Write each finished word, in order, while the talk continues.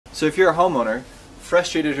So if you're a homeowner,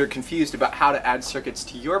 frustrated or confused about how to add circuits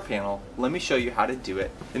to your panel, let me show you how to do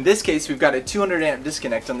it. In this case, we've got a 200 amp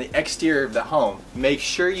disconnect on the exterior of the home. Make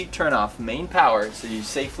sure you turn off main power so you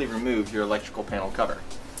safely remove your electrical panel cover.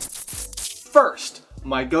 First,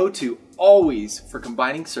 my go-to always for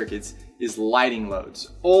combining circuits is lighting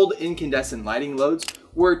loads. Old incandescent lighting loads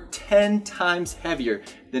were 10 times heavier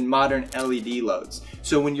than modern LED loads.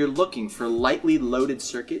 So when you're looking for lightly loaded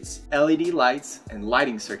circuits, LED lights and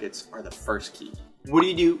lighting circuits are the first key. What do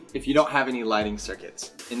you do if you don't have any lighting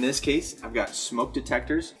circuits? In this case, I've got smoke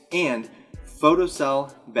detectors and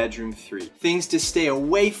photocell bedroom 3. Things to stay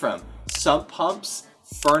away from: sump pumps,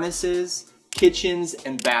 furnaces, kitchens,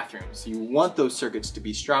 and bathrooms. You want those circuits to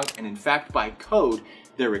be strong, and in fact, by code,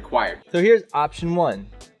 they're required. So here's option 1.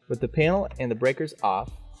 With the panel and the breakers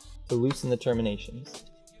off, to loosen the terminations.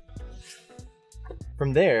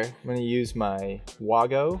 From there, I'm going to use my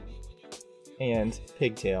Wago and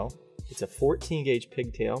pigtail. It's a 14 gauge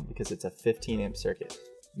pigtail because it's a 15 amp circuit.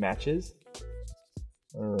 Matches.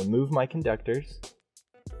 I'm going to remove my conductors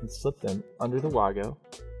and slip them under the Wago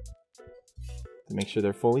to make sure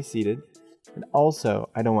they're fully seated. And also,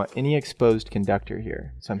 I don't want any exposed conductor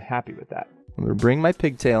here, so I'm happy with that. I'm going to bring my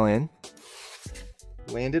pigtail in,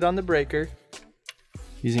 land it on the breaker,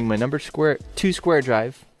 using my number 2 square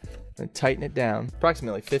drive, and tighten it down,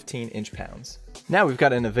 approximately 15 inch-pounds. Now we've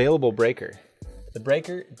got an available breaker. The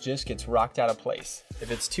breaker just gets rocked out of place.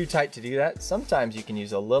 If it's too tight to do that, sometimes you can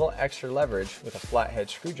use a little extra leverage with a flathead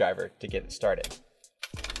screwdriver to get it started.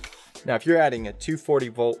 Now if you're adding a 240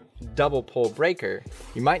 volt double pole breaker,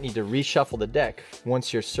 you might need to reshuffle the deck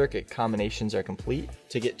once your circuit combinations are complete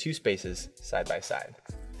to get 2 spaces side by side.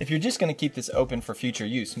 If you're just going to keep this open for future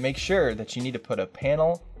use, make sure that you need to put a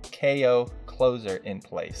panel KO closer in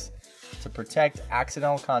place to protect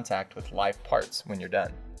accidental contact with live parts when you're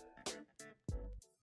done.